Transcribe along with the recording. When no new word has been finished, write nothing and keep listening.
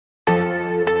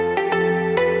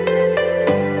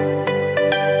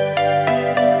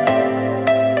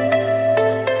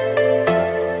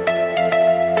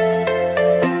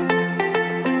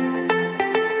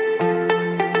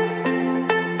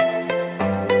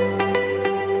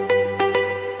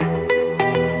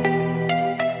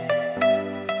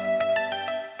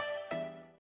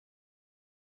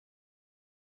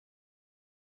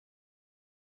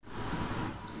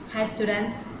Hi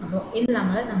students, in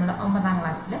our 9th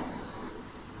class,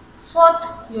 4th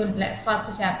unit, first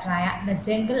chapter, the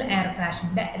jungle air crash.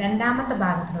 The രണ്ടാമത്തെ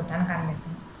ഭാഗത്തിലോട്ടാണ്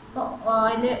കടന്നിരിക്കുന്നത്. അപ്പോൾ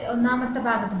ഇതിൽ ഒന്നാമത്തെ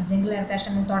ഭാഗത്തിൽ jungle air crash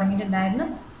നമ്മൾ തുടങ്ങിയിട്ടുണ്ടായിരുന്നു.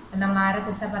 നമ്മൾ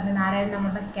ആരെക്കുറിച്ചാണ് പറഞ്ഞത്? ആരായിരുന്നു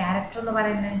നമ്മുടെ ക്യാരക്ടർ എന്ന്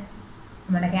പറയുന്നത്?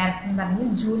 നമ്മുടെ ക്യാരക്ടർ എന്ന്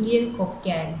പറയുന്നത് ജൂലിയൻ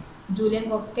കോപ്കെ ആയിരുന്നു. ജൂലിയൻ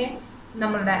കോപ്കെ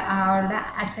നമ്മളുടെ അവളുടെ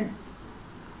അച്ഛൻ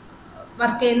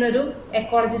വർക്ക് ചെയ്യുന്ന ഒരു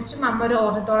എക്കോളജിസ്റ്റും അമ്മ ഒരു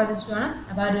ഓർണിത്തോളജിസ്റ്റുമാണ്.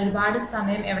 അപ്പോൾ അവർ ഒരുപാട്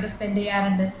സമയം എവിടെ സ്പെൻഡ്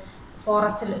ചെയ്യാറുണ്ട്?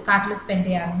 ഫോറസ്റ്റിൽ, കാട്ടിൽ സ്പെൻഡ്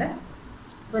ചെയ്യാറുണ്ട്.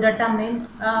 ഒരൊട്ട അമ്മയും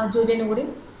ജൂലിയനും കൂടി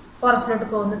ഫോറസ്റ്റിലോട്ട്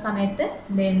പോകുന്ന സമയത്ത്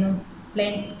എന്ത് ചെയ്യുന്നു?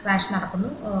 പ്ലെയിൻ ക്രാഷ് നടക്കുന്നു,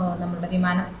 നമ്മളുടെ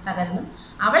വിമാനം തകരുന്നു.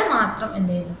 അവൾ മാത്രം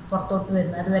എന്ത് ചെയ്യുന്നു? പുറത്തോട്ട്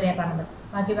വരുന്നു. അതുവരെയാണ് പറഞ്ഞത്.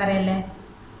 ബാക്കി പറയല്ലേ?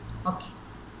 Okay.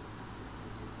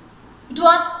 It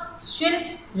was still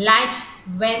light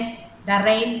when the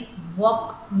rain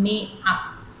walk me up.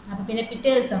 അപ്പം പിന്നെ പിറ്റേ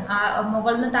ദിവസം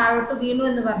മുകളിൽ നിന്ന് താഴോട്ട് വീണു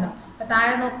എന്ന് പറഞ്ഞു. അപ്പം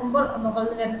താഴെ നോക്കുമ്പോൾ മുകളിൽ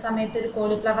നിന്ന് വരുന്ന സമയത്ത് ഒരു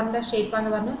കോളിഫ്ലവറിൻ്റെ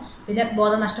ഷേപ്പാണെന്ന് പറഞ്ഞു. പിന്നെ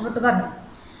ബോധം നഷ്ടപ്പെട്ടു പറഞ്ഞു.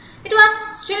 It was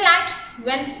still light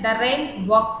when the rain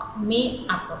walk me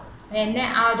up. എന്നെ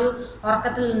ആ ഒരു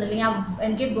ഉറക്കത്തിൽ നിന്ന്, അല്ലെങ്കിൽ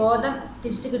എനിക്ക് ബോധം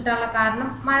തിരിച്ചു കിട്ടാനുള്ള കാരണം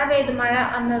മഴ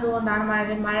വന്നതുകൊണ്ടാണ്.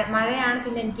 മഴയാണ്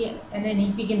പിന്നെ എനിക്ക് എന്നെ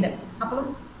എണീപ്പിക്കുന്നത്. അപ്പോഴും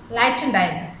ലൈറ്റ്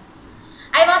ഉണ്ടായിരുന്നു.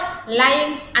 I was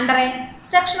lying under A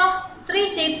section of 3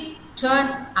 seats turn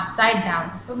upside down.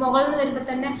 അപ്പോൾ മുകളിൽ നിന്ന് വരുമ്പോൾ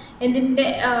തന്നെ എന്തിൻ്റെ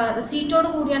സീറ്റോട്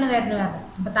കൂടിയാണ് വരുന്നത്.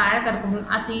 അപ്പോൾ താഴെ കിടക്കുമ്പോൾ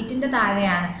ആ സീറ്റിൻ്റെ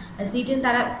താഴെയാണ്, സീറ്റിന്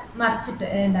തല മറിച്ചിട്ട്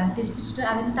തിരിച്ചിട്ടിട്ട്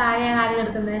അതിന് താഴെയാണ് ആര്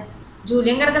കിടക്കുന്നത്?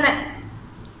 ജൂലിയൻ കിടക്കുന്നത്.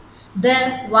 There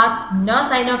was no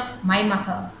sign of my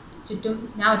mother. ചുറ്റും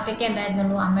ഞാൻ ഒറ്റയ്ക്കേ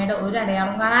ഉണ്ടായിരുന്നുള്ളൂ, അമ്മയുടെ ഒരു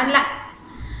അടയാളവും കാണാനില്ല.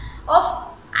 Of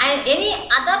any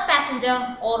other passenger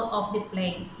or of the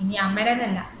plain. ഇനി അമ്മയുടെ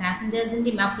എന്നല്ല,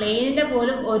 പാസഞ്ചേഴ്സിൻ്റെയും ആ പ്ലെയിനിൻ്റെ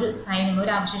പോലും ഒരു സൈനും,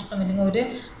 ഒരു അവശിഷ്ടം അല്ലെങ്കിൽ ഒരു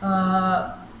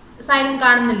സൈനും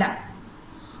കാണുന്നില്ല.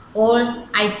 All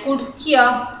I could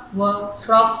here were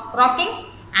frocks croaking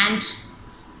and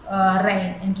rain.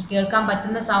 എനിക്ക് കേൾക്കാൻ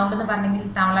പറ്റുന്ന സൗണ്ട് എന്ന് പറഞ്ഞെങ്കിൽ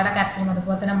തവളയുടെ കരച്ചിലും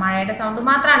അതുപോലെ തന്നെ മഴയുടെ സൗണ്ട്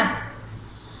മാത്രമാണ്.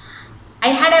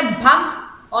 I had A bump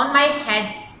on my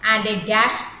head and A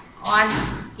gosh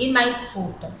in my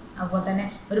foot. അതുപോലെ തന്നെ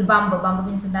ഒരു ബമ്പ്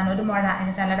മീൻസ് എന്താണ്? ഒരു മുഴ,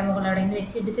 അതിൻ്റെ തലയുടെ മുകളിൽ എവിടെയെങ്കിലും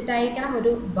വെച്ച് ഇടിച്ചിട്ടായിരിക്കണം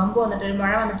ഒരു ബമ്പ് വന്നിട്ട് ഒരു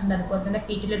മുഴ വന്നിട്ടുണ്ട്. അതുപോലെ തന്നെ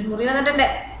ഫീറ്റിലൊരു മുറി വന്നിട്ടുണ്ട്.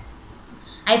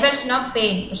 I felt no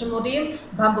pain. പക്ഷെ മുറിയും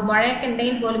മുഴയൊക്കെ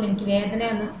ഉണ്ടെങ്കിൽ പോലും എനിക്ക്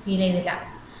വേദനയൊന്നും ഫീൽ ചെയ്തില്ല.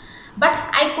 But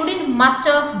I couldn't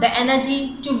muster the energy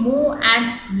to move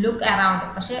and look around.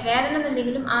 പക്ഷേ വേദന ഒന്നും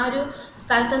ഇല്ലെങ്കിലും ആ ഒരു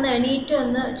സ്ഥലത്ത് നിന്ന് എണീറ്റ്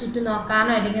ഒന്ന് ചുറ്റും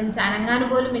നോക്കാനോ അല്ലെങ്കിൽ ചനങ്ങാനോ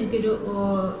പോലും എനിക്കൊരു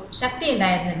ശക്തി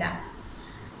ഉണ്ടായിരുന്നില്ല.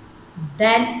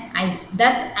 Then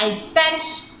I spent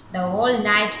the whole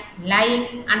night lying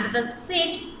under the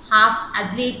seat, half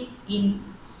asleep in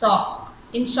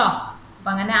shock. അപ്പം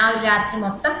അങ്ങനെ ആ ഒരു രാത്രി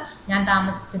മൊത്തം ഞാൻ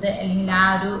താമസിച്ചത്, അല്ലെങ്കിൽ ആ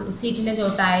ഒരു സീറ്റിൻ്റെ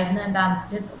ചോട്ടായിരുന്നു ഞാൻ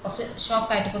താമസിച്ചത്. കുറച്ച്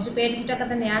ഷോക്കായിട്ട്, കുറച്ച് പേടിച്ചിട്ടൊക്കെ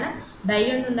തന്നെയാണ്.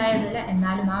 ധൈര്യമൊന്നും ഉണ്ടായിരുന്നില്ല,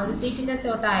 എന്നാലും ആ ഒരു സീറ്റിൻ്റെ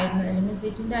ചോട്ടായിരുന്നു, അല്ലെങ്കിൽ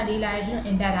സീറ്റിൻ്റെ അടിയിലായിരുന്നു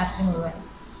എൻ്റെ ആ രാത്രി മുഴുവൻ.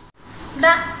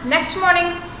 The next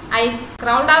morning I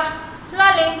crawled out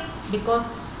slowly because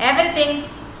everything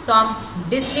seemed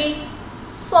dizzily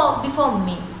before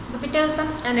me. അപ്പോൾ പിറ്റേ ദിവസം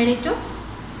ഞാൻ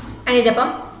എണീറ്റപ്പം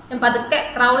ഞാൻ പതുക്കെ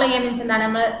ക്രൗൾ ചെയ്യാൻ, മീൻസ് എന്താണ്,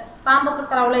 നമ്മൾ പാമ്പൊക്കെ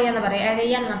ക്രൗൾ ചെയ്യാന്ന് പറയാം,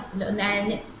 എഴയാൻ, ഒന്ന്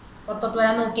എഴഞ്ഞ് പുറത്തോട്ട്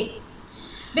വരാൻ നോക്കി.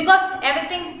 Because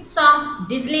everything song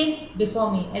ഡിസ്ലി before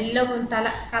me. എല്ലാം തല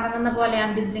കറങ്ങുന്ന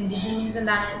പോലെയാണ്. ഡിസ്ലിങ് മീൻസ്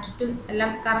എന്താണ്? ചുറ്റും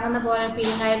എല്ലാം കറങ്ങുന്ന പോലെ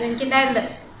ഫീലിംഗ് ആയിരുന്നു എനിക്കുണ്ടായിരുന്നത്.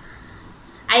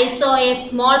 I so A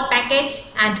small package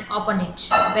and open it.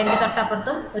 അപ്പോൾ എൻ്റെ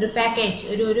തൊട്ടപ്പുറത്തും ഒരു പാക്കേജ്,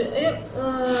 ഒരു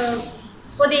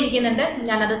പൊതി ഇരിക്കുന്നുണ്ട്.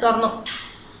 ഞാനത് തുറന്നു.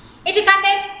 It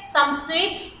contained some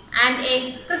sweets and A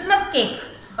Christmas cake.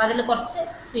 അപ്പോൾ അതിൽ കുറച്ച്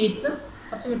സ്വീറ്റ്സും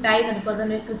കുറച്ച് മിഠായും അതുപോലെ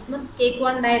തന്നെ ഒരു ക്രിസ്മസ് കേക്കും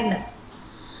ഉണ്ടായിരുന്നു.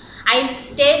 I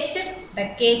tasted the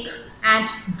cake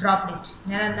and dropped it.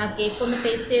 ഞാൻ ആ കേക്ക് ഒന്ന്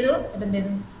ടേസ്റ്റ് ചെയ്തു, എന്ത്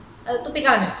ചെയ്തു? അത്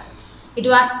തുപ്പിക്കളഞ്ഞു. It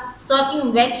was soaking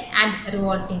wet and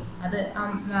revolting. അത്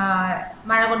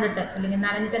മഴ കൊണ്ടിട്ട് അല്ലെങ്കിൽ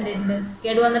നനഞ്ഞിട്ട് എന്ത് ചെയ്തിട്ടുണ്ട്?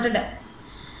 കേടുവന്നിട്ടുണ്ട്.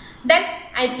 Then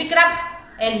I picked up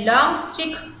A long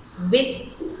stick with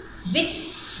which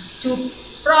to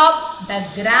prop the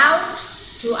ground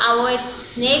to avoid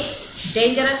snake,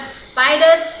 dangerous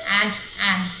spiders and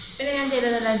ants. പിന്നെ ഞാൻ ചെയ്തത്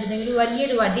എന്താണെന്ന് വെച്ചിട്ടുണ്ടെങ്കിൽ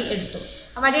വലിയൊരു വടി എടുത്തു.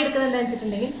 ആ വടി എടുക്കുന്നത് എന്താണെന്ന്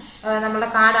വെച്ചിട്ടുണ്ടെങ്കിൽ നമ്മുടെ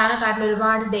കാടാണ്, കാട്ടിൽ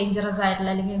ഒരുപാട് ഡേഞ്ചറസ് ആയിട്ടുള്ള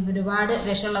അല്ലെങ്കിൽ ഒരുപാട്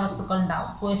വിഷമുള്ള വസ്തുക്കൾ ഉണ്ടാവും,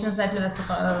 പോയിസണസ് ആയിട്ടുള്ള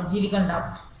ജീവികൾ ഉണ്ടാവും.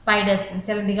 സ്പൈഡേഴ്സ്,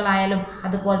 ചിലന്തികളായാലും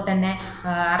അതുപോലെ തന്നെ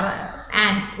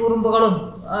ആൻസ്, ഉറുമ്പുകളും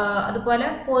അതുപോലെ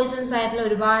പോയിസൺസ് ആയിട്ടുള്ള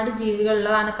ഒരുപാട്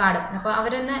ജീവികളുള്ളതാണ് കാട്. അപ്പോൾ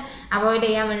അവരൊന്ന് അവോയ്ഡ്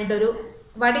ചെയ്യാൻ വേണ്ടിയിട്ടൊരു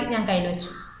വടി ഞാൻ കയ്യിൽ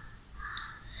വെച്ചു.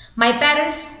 My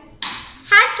parents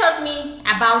had taught me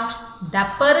about the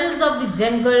perils of the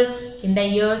jungle in the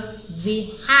years we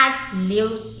had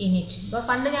lived in it. അപ്പോൾ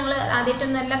പണ്ട് ഞങ്ങൾ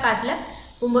ആദ്യമായിട്ടൊന്നുമല്ല കാട്ടിൽ,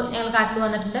 മുമ്പ് ഞങ്ങൾ കാട്ടിൽ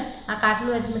വന്നിട്ടുണ്ട്. ആ കാട്ടിൽ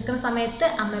നിൽക്കുന്ന സമയത്ത്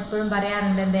അമ്മ എപ്പോഴും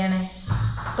പറയാറുണ്ട് എന്താണ്?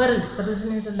 പെറിൽസ്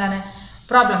മീൻസ് എന്താണ്?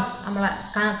 പ്രോബ്ലംസ് നമ്മളെ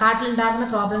കാട്ടിലുണ്ടാകുന്ന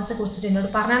പ്രോബ്ലംസിനെ കുറിച്ചിട്ട് എന്നോട്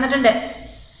പറഞ്ഞു തന്നിട്ടുണ്ട്.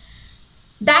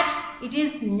 That it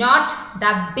is not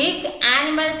the big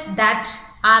animals that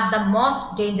are the most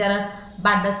dangerous,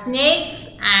 but the snakes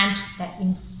and the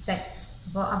insects.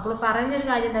 അപ്പോൾ പറഞ്ഞൊരു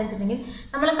കാര്യം എന്താ വെച്ചിട്ടുണ്ടെങ്കിൽ,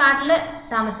 നമ്മൾ കാട്ടിൽ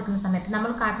താമസിക്കുന്ന സമയത്ത്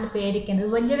നമ്മൾ കാട്ടിൽ പേടിക്കുന്നത്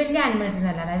വലിയ വലിയ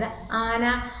ആനിമൽസിനല്ല, അതായത് ആന,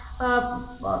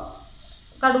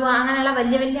 കടുവ അങ്ങനെയുള്ള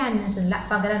വലിയ വലിയ ആനിമൽസ് ഇല്ല,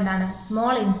 പകരം എന്താണ്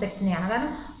സ്മോൾ ഇൻസെക്ട്സിനെയാണ്.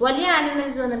 കാരണം വലിയ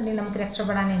ആനിമൽസ് വന്നിട്ടുണ്ടെങ്കിൽ നമുക്ക്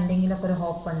രക്ഷപ്പെടാൻ എന്തെങ്കിലുമൊക്കെ ഒരു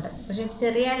ഹോപ്പ് ഉണ്ട്. പക്ഷേ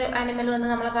ചെറിയ ആനിമൽ വന്ന്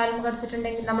നമ്മളെ കാലും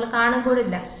കടിച്ചിട്ടുണ്ടെങ്കിൽ നമ്മൾ കാണും കൂടി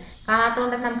ഇല്ല,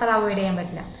 കാണാത്തതുകൊണ്ട് തന്നെ നമുക്കത് അവോയ്ഡ് ചെയ്യാൻ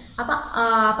പറ്റില്ല.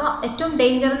 അപ്പോൾ ഏറ്റവും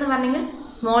ഡേഞ്ചർ എന്ന് പറഞ്ഞെങ്കിൽ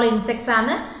സ്മോൾ ഇൻസെക്ട്സ്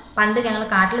ആണ്. പണ്ട് ഞങ്ങൾ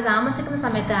കാട്ടിൽ താമസിക്കുന്ന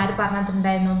സമയത്ത് ആര്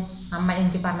പറഞ്ഞിട്ടുണ്ടായിരുന്നു? അമ്മ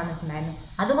എനിക്ക് പറഞ്ഞു തന്നിട്ടുണ്ടായിരുന്നു.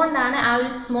 അതുകൊണ്ടാണ് ആ ഒരു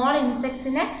സ്മോൾ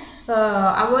ഇൻസെക്ട്സിനെ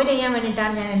അവോയ്ഡ് ചെയ്യാൻ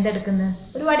വേണ്ടിയിട്ടാണ് ഞാൻ എന്തെടുക്കുന്നത്,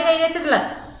 ഒരു വടി കയ്യിൽ വെച്ചിട്ടുള്ളത്.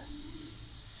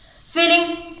 Feeling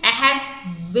ahead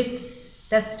with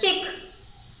the stick,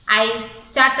 I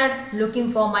started looking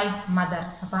for my mother.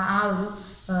 അപ്പോൾ ആ ഒരു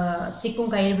സ്റ്റിക്കും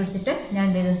കയ്യിൽ പിടിച്ചിട്ട് ഞാൻ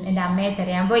എന്ത് ചെയ്തു? എൻ്റെ അമ്മയെ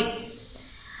തിരയാൻ പോയി.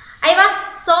 I was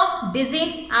so dizzy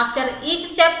after each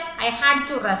step I had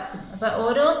to rest. അപ്പോൾ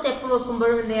ഓരോ സ്റ്റെപ്പ്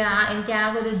വെക്കുമ്പോഴും എന്ത് ചെയ്യുക, എനിക്ക്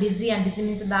ആകെ ഒരു ഡിസിയാണ്. ഡിസി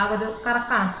മീൻസ് ആകെ ഒരു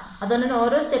കറക്കാണ്. അതുകൊണ്ട് തന്നെ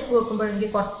ഓരോ സ്റ്റെപ്പ് വെക്കുമ്പോഴും എനിക്ക്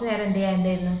കുറച്ച് നേരം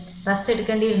എന്തായിരുന്നു, rest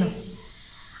എടുക്കേണ്ടിയിരുന്നു.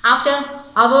 After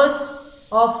hours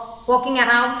of walking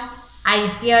around, I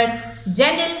heard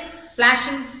gentle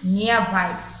splashing nearby.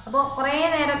 അപ്പോൾ കുറേ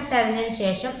നേരം തിരഞ്ഞതിന്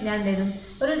ശേഷം ഞാൻ എന്ത് ചെയ്തു,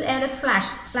 ഒരു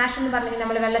സ്പ്ലാഷ് എന്ന് പറഞ്ഞെങ്കിൽ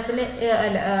നമ്മൾ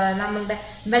നമ്മളുടെ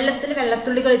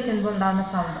വെള്ളത്തുള്ളികൾ ചെന്നുമ്പോൾ ഉണ്ടാകുന്ന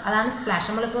സൗണ്ട്, അതാണ് സ്പ്ലാഷ്.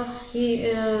 നമ്മളിപ്പോൾ ഈ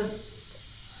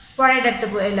പുഴയുടെ അടുത്ത്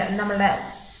പോയില്ല, നമ്മളുടെ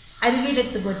അരുവിയുടെ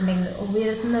അടുത്ത് പോയിട്ടുണ്ടെങ്കിൽ,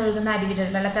 ഉയരത്തിൽ നിന്ന് ഒഴുകുന്ന അരുവിയുടെ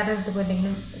വെള്ളച്ചാട്ടം അടുത്ത്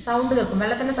പോയിട്ടുണ്ടെങ്കിലും സൗണ്ട് കേൾക്കും,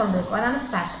 വെള്ളത്തിൻ്റെ സൗണ്ട് കേൾക്കും, അതാണ്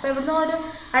സ്പ്ലാഷ്. അപ്പോൾ ഇവിടുന്ന്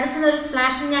അടുത്തുനിന്ന് ഒരു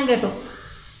സ്പ്ലാഷും ഞാൻ കേട്ടു.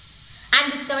 And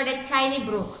discovered A tiny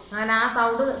brook. അങ്ങനെ ആ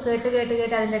സൗണ്ട് കേട്ട്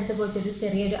അതിൻ്റെ അടുത്ത് പോയിട്ട് ഒരു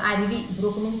ചെറിയൊരു അരുവി,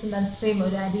 ബ്രൂക്ക് മീൻസ് എന്താണ്, സ്ട്രീം,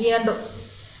 ഒരു അരുവി കണ്ടു.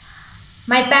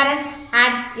 My parents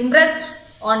had impressed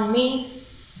on me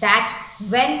that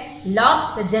when lost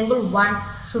the jungle once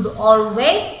should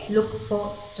always look for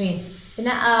streams.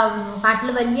 പിന്നെ കാട്ടിൽ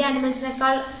വലിയ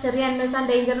ആനിമൽസിനേക്കാൾ ചെറിയ ആനിമൽസാണ്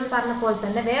ഡേഞ്ചർ എന്ന് പറഞ്ഞ പോലെ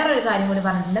തന്നെ വേറൊരു കാര്യം കൂടി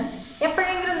പറഞ്ഞിട്ടുണ്ട്.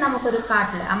 എപ്പോഴെങ്കിലും നമുക്കൊരു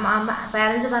കാട്ടിൽ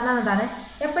പാരൻസ് പറഞ്ഞതാണ്,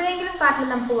 എപ്പോഴെങ്കിലും കാട്ടിൽ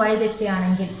നമുക്ക് വഴി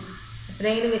തെറ്റുകയാണെങ്കിൽ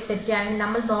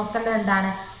നമ്മൾ നോക്കേണ്ടത്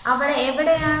എന്താണ്,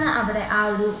 എവിടെയാണ് അവിടെ ആ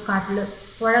ഒരു കാട്ടിൽ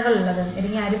പുഴകളുള്ളത്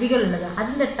അല്ലെങ്കിൽ അരുവികളുള്ളത്,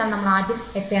 അതിൻ്റെ അടുത്താണ് നമ്മൾ ആദ്യം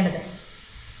എത്തേണ്ടത്.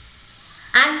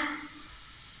 ആൻഡ്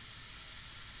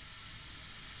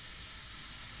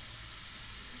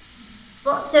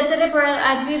ഇപ്പോൾ ചെറിയ പുഴ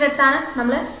അരുവിയുടെ അടുത്താണ്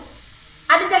നമ്മൾ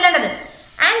ആദ്യം ചെല്ലേണ്ടത്.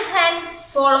 And then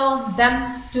follow them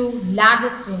to large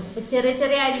stream. ഇപ്പോൾ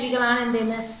ചെറിയ അരുവികളാണ് എന്ത്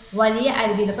ചെയ്യുന്നത്, വലിയ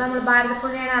അരുവികൾ. ഇപ്പോൾ നമ്മൾ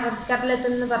ഭാരതപ്പുഴയാണ്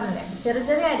അറബിക്കടലെത്തുന്നത് പറഞ്ഞില്ലേ,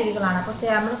 ചെറിയ അരുവികളാണ്. അപ്പോൾ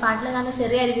നമ്മൾ കാട്ടിൽ കാണുന്ന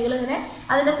ചെറിയ അരുവികൾ ഇങ്ങനെ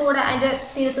അതിൻ്റെ കൂടെ അതിൻ്റെ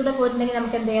തീരത്തൂടെ പോയിട്ടുണ്ടെങ്കിൽ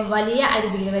നമുക്ക് എന്ത് ചെയ്യാം, വലിയ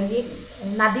അരുവികൾ, വലിയ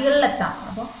നദികളിലെത്താം.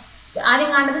 അപ്പോൾ ആദ്യം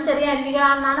കാണുന്നത് ചെറിയ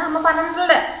അരുവികളാണെന്നാണ് നമ്മൾ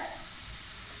പറഞ്ഞിട്ടുള്ളത്.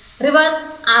 Reverse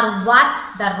are what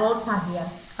the roads are here.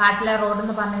 കാട്ടിലെ റോഡ്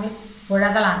എന്ന് പറഞ്ഞെങ്കിൽ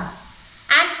പുഴകളാണ്.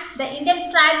 And the Indian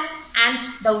tribes and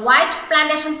the white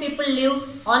plantation people live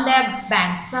on there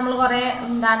banks. നമ്മൾ കുറേ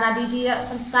നദീതീര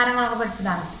സംസ്കാരങ്ങളൊക്കെ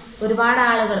പഠിച്ചതാണ്. ഒരുപാട്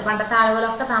ആളുകൾ, പണ്ടത്തെ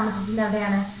ആളുകളൊക്കെ താമസിക്കുന്നത്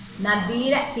എവിടെയാണ്,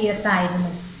 Nadeera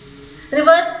തീരത്തായിരുന്നു.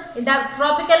 Reverse in the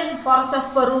tropical forest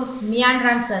of Peru meander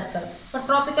and circle. ഇപ്പോൾ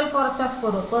ട്രോപ്പിക്കൽ ഫോറസ്റ്റ് ഓഫ്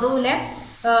പെറുവിലെ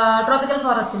ട്രോപ്പിക്കൽ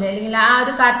ഫോറസ്റ്റിൽ അല്ലെങ്കിൽ ആ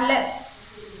ഒരു കാട്ടിലെ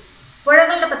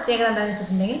പുഴകളുടെ പ്രത്യേകത എന്താണെന്ന്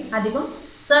വെച്ചിട്ടുണ്ടെങ്കിൽ അധികം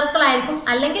സർക്കിൾ ആയിരിക്കും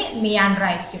അല്ലെങ്കിൽ മിയാൻഡർ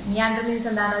ആയിരിക്കും. മിയാൻഡർ മീൻസ്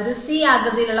എന്താണ്, ഒരു സി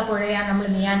ആകൃതിയിലുള്ള പുഴയാണ് നമ്മൾ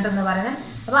മിയാൻഡർ എന്ന് പറയുന്നത്.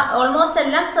 അപ്പോൾ ഓൾമോസ്റ്റ്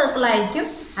എല്ലാം സർക്കിൾ ആയിരിക്കും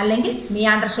അല്ലെങ്കിൽ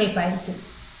മിയാൻഡർ ഷേപ്പ് ആയിരിക്കും.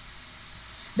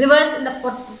 Reverse in the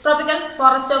tropical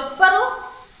forest of Peru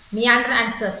meander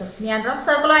and circle. മിയാൻഡറും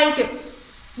സർക്കിളും ആയിരിക്കും.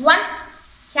 One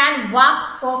can walk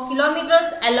for kilometers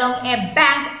along a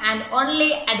bank and only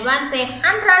advance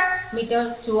 100 meters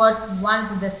towards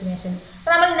one's destination.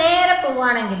 അപ്പോൾ നമ്മൾ നേരെ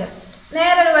പോവുകയാണെങ്കിൽ,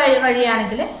 നേരെ ഒരു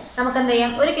വഴിയാണെങ്കിൽ നമുക്ക് എന്ത്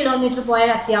ചെയ്യാം, 1 കിലോമീറ്റർ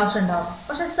പോയാൽ അത്യാവശ്യം ഉണ്ടാവും.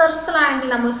 പക്ഷെ സർക്കിൾ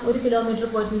ആണെങ്കിൽ നമ്മൾ 1 കിലോമീറ്റർ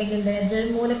പോയിട്ടുണ്ടെങ്കിൽ ഒരു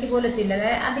മൂലയ്ക്ക് പോലും എത്തില്ല,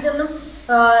 അധികമൊന്നും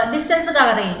ഡിസ്റ്റൻസ്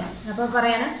കവർ ചെയ്യില്ല. അപ്പോൾ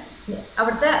പറയാണ്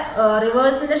അവിടുത്തെ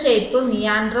റിവേഴ്സിൻ്റെ ഷേപ്പ്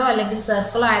മിയാൻഡറോ അല്ലെങ്കിൽ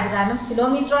സർക്കിളോ ആയത് കാരണം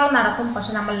കിലോമീറ്ററോളം നടക്കും,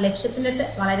 പക്ഷെ നമ്മൾ ലക്ഷ്യത്തിലിട്ട്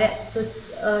വളരെ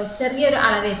ചെറിയൊരു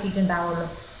അളവ് എത്തിയിട്ടുണ്ടാവുള്ളൂ.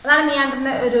 അതാണ്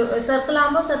മിയാൻഡറിൻ്റെ ഒരു.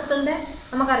 സർക്കിളാകുമ്പോൾ സർക്കിളിൻ്റെ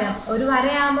നമുക്കറിയാം, ഒരു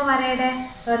വരയാകുമ്പോൾ വരയുടെ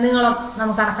നീളം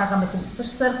നമുക്ക് കണക്കാക്കാൻ പറ്റും.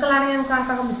 പക്ഷെ സർക്കിളാണെങ്കിൽ നമുക്ക്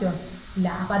കണക്കാക്കാൻ പറ്റുമോ? ഇല്ല.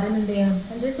 അപ്പോൾ അതിന് എന്ത് ചെയ്യണം,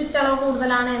 അതിൻ്റെ ചുറ്റളവ്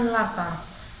കൂടുതലാണ് എന്നുള്ള അർത്ഥമാണ്.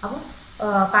 അപ്പോൾ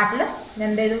കാട്ടിൽ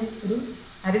എന്ത് ചെയ്തു, ഒരു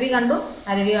അരുവി കണ്ടു,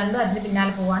 അതിന്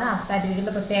പിന്നാലെ പോവാണ്. അവിടുത്തെ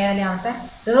അരുവികളുടെ പ്രത്യേകത അല്ലെങ്കിൽ അവിടുത്തെ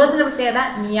റിവേഴ്സിൻ്റെ പ്രത്യേകത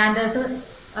മിയാൻഡേഴ്സ്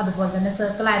അതുപോലെ തന്നെ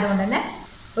സർക്കിൾ ആയതുകൊണ്ട് തന്നെ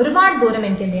ഒരുപാട് ദൂരം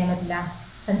എനിക്ക് എന്ത് ചെയ്യാൻ പറ്റില്ല,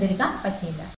 സഞ്ചരിക്കാൻ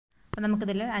പറ്റിയില്ല. അപ്പോൾ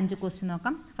നമുക്കിതിൽ 5 ക്വസ്റ്റ്യൻ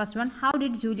നോക്കാം. First one, how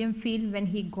did Julian feel when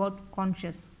he got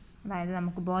conscious? അതായത്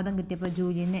നമുക്ക് ബോധം കിട്ടിയപ്പോൾ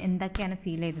ജൂലിയന് എന്തൊക്കെയാണ്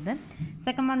ഫീൽ ചെയ്തത്.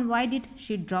 Second one, why did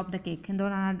she drop the cake?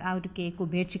 എന്തുകൊണ്ടാണ് ആ ഒരു കേക്ക്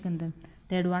ഉപേക്ഷിക്കുന്നത്?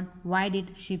 Third one, why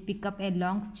did she pick up A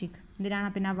long stick, എന്തിനാണ്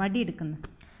പിന്നെ വടി എടുക്കുന്നത്.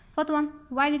 Fourth one,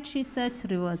 why did she search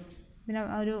reverse, പിന്നെ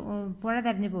ഒരു പുഴ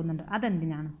തെരഞ്ഞു പോകുന്നുണ്ട്,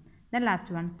 അതെന്തിനാണ്. Then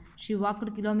last one, she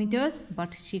walked kilometres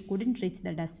but she couldn't reach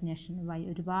the destination, Y,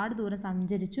 ഒരുപാട് ദൂരം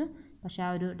സഞ്ചരിച്ചു പക്ഷേ ആ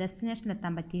ഒരു ഡെസ്റ്റിനേഷനിൽ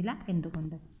എത്താൻ പറ്റിയില്ല,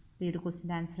 എന്തുകൊണ്ട്. ഈ ഒരു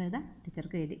ക്വസ്റ്റിൻ്റെ ആൻസർ ചെയ്താൽ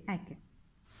ടീച്ചർക്ക് എഴുതി അയക്കും.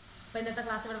 അപ്പോൾ ഇന്നത്തെ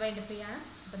ക്ലാസ് ഇവിടെ വൈൻഡപ്പ് ചെയ്യാണ്.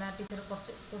 അപ്പോൾ ടീച്ചർ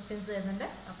കുറച്ച് ക്വസ്റ്റ്യൻസ് തരുന്നുണ്ട്,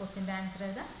 ആ ക്വസ്റ്റ്യൻ്റെ ആൻസർ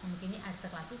ചെയ്താൽ നമുക്കിനി അടുത്ത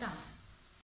ക്ലാസ്സിൽ കാണാം.